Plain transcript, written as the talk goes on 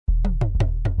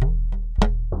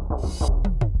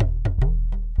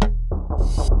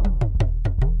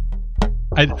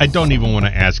I don't even want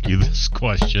to ask you this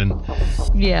question.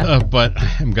 Yeah. But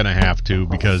I'm going to have to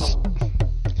because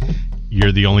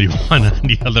you're the only one on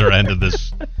the other end of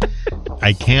this.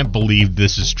 I can't believe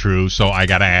this is true, so I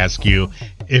got to ask you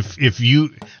if you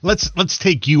let's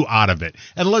take you out of it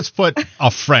and let's put a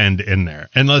friend in there.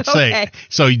 And let's say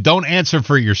so you don't answer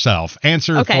for yourself.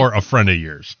 Answer for a friend of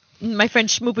yours. My friend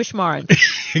Schmoopushmarn.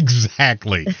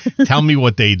 Exactly. Tell me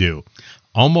what they do.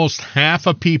 Almost half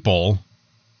of people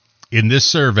in this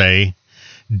survey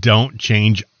don't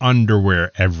change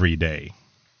underwear every day.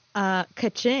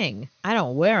 Ka-ching. I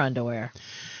don't wear underwear.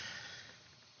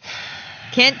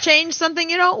 Can't change something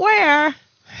you don't wear.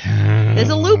 There's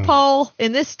a loophole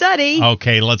in this study.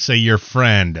 Okay, let's say your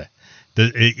friend.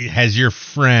 Has your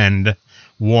friend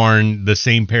worn the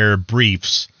same pair of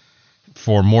briefs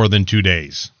for more than 2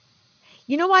 days?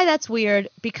 You know why that's weird?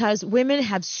 Because women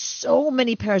have so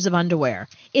many pairs of underwear.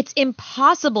 It's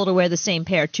impossible to wear the same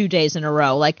pair 2 days in a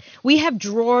row. Like, we have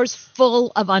drawers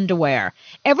full of underwear.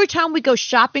 Every time we go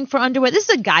shopping for underwear, this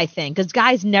is a guy thing, because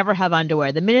guys never have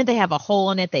underwear. The minute they have a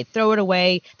hole in it, they throw it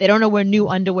away. They don't know where new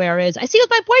underwear is. I see it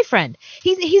with my boyfriend.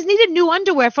 He's needed new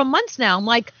underwear for months now. I'm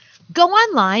like, go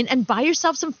online and buy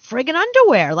yourself some friggin'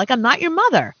 underwear. Like, I'm not your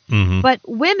mother. Mm-hmm. But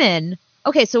women...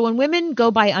 Okay, so when women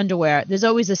go buy underwear, there's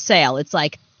always a sale. It's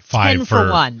like 10 for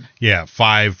 1. Yeah,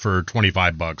 5 for $25 or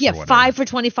whatever. Yeah, 5 for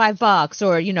 $25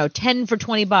 or, 10 for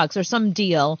 $20 or some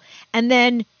deal. And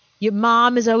then your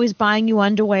mom is always buying you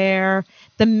underwear.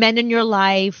 The men in your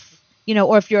life,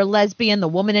 or if you're a lesbian, the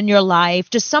woman in your life,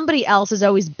 just somebody else is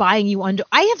always buying you underwear.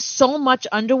 I have so much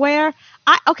underwear.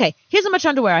 Here's how much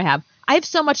underwear I have. I have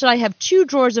so much that I have 2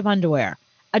 drawers of underwear.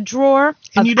 A drawer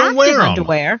of active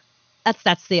underwear.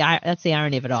 That's the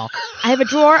irony of it all. I have a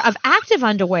drawer of active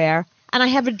underwear, and I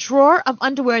have a drawer of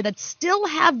underwear that still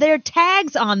have their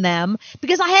tags on them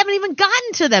because I haven't even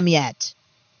gotten to them yet.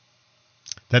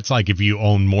 That's like if you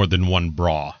own more than one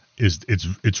bra.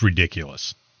 It's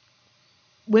ridiculous.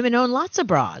 Women own lots of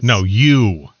bras. No,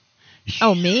 you.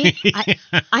 Oh, me?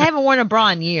 I haven't worn a bra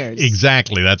in years.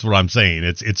 Exactly. That's what I'm saying.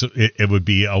 It would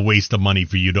be a waste of money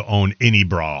for you to own any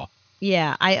bra.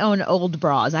 Yeah, I own old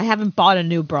bras. I haven't bought a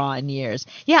new bra in years.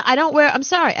 Yeah, I don't wear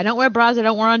bras. I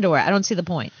don't wear underwear. I don't see the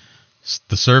point.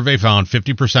 The survey found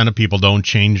 50% of people don't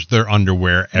change their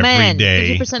underwear every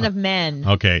day. 50% of men.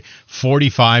 Okay.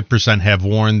 45% have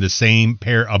worn the same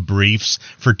pair of briefs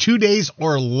for 2 days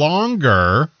or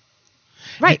longer.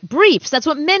 Right, briefs. That's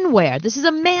what men wear. This is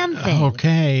a man thing.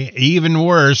 Okay. Even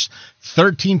worse,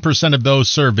 13% of those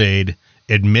surveyed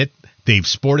admit they've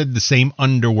sported the same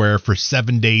underwear for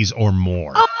 7 days or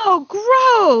more. Oh,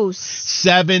 gross.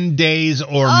 7 days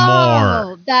or more.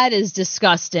 Oh, that is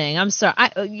disgusting. I'm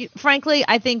sorry. Frankly,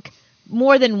 I think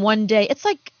more than 1 day. It's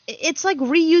like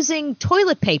reusing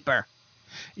toilet paper.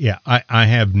 Yeah, I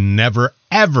have never,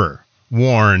 ever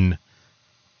worn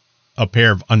a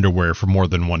pair of underwear for more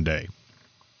than 1 day.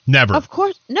 Never. Of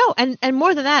course. No, and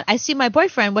more than that, I see my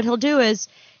boyfriend, what he'll do is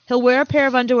he'll wear a pair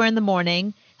of underwear in the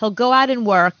morning. He'll go out and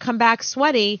work, come back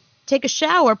sweaty, take a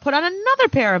shower, put on another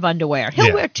pair of underwear.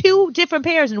 He'll wear 2 different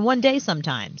pairs in 1 day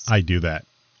sometimes. I do that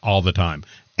all the time.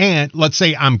 And let's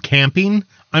say I'm camping,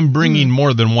 I'm bringing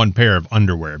more than 1 pair of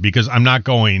underwear because I'm not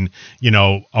going,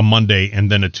 a Monday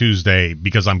and then a Tuesday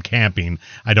because I'm camping.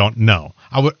 I don't know.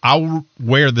 I'll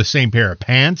wear the same pair of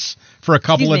pants for a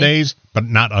couple of days, but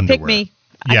not underwear. Pick me.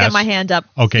 Yes. I got my hand up.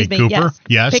 Okay, Cooper.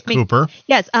 Yes, Cooper.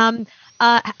 Yes.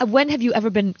 When have you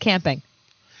ever been camping?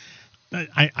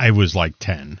 I was like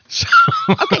 10. So.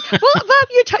 Okay. Well,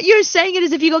 Bob, you're saying it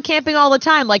as if you go camping all the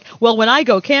time. Like, well, when I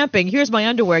go camping, here's my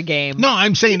underwear game. No,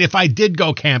 I'm saying if I did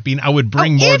go camping, I would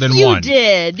bring more than one. If you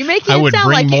did. You're making it sound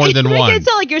like more than one. You're making it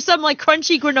sound like you're some like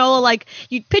crunchy granola, like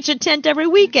you pitch a tent every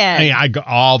weekend. Hey, I go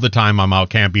all the time. I'm out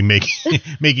camping,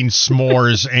 making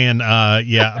s'mores and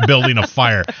building a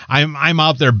fire. I'm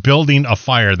out there building a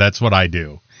fire. That's what I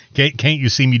do. Can't you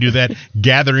see me do that?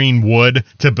 Gathering wood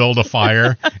to build a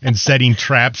fire and setting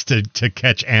traps to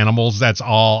catch animals. That's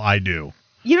all I do.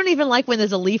 You don't even like when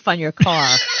there's a leaf on your car.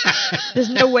 There's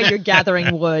no way you're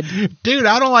gathering wood. Dude,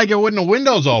 I don't like it when the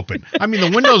window's open. I mean, the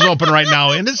window's open right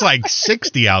now, and it's like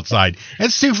 60 outside.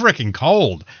 It's too freaking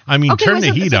cold. I mean, turn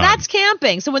the heat on. So that's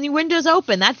camping. So when the window's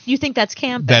open, you think that's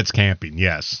camping? That's camping,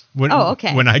 yes.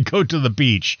 Okay. When I go to the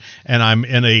beach and I'm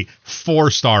in a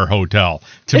 4-star hotel,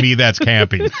 to me, that's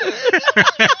camping.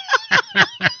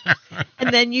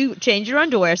 And then you change your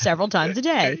underwear several times a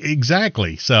day.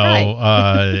 Exactly. So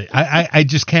I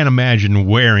just can't imagine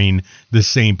wearing the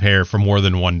same pair for more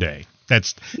than 1 day.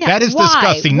 That is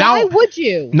disgusting. Why would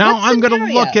you? Now I'm going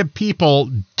to look at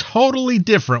people totally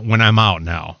different when I'm out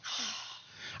now.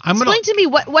 Explain to me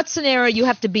what scenario you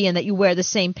have to be in that you wear the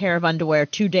same pair of underwear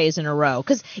 2 days in a row.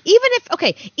 Because even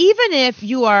if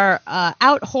you are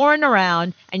out whoring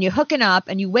around and you're hooking up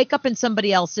and you wake up in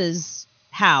somebody else's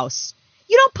house,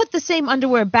 you don't put the same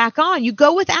underwear back on. You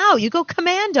go without. You go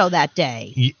commando that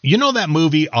day. You know that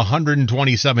movie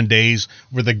 127 Days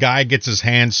where the guy gets his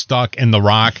hand stuck in the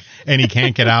rock and he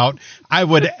can't get out? I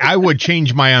would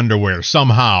change my underwear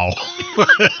somehow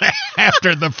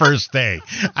after the first day.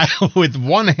 With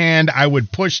one hand, I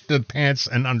would push the pants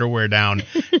and underwear down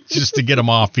just to get them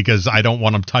off because I don't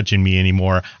want them touching me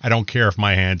anymore. I don't care if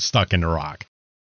my hand's stuck in the rock.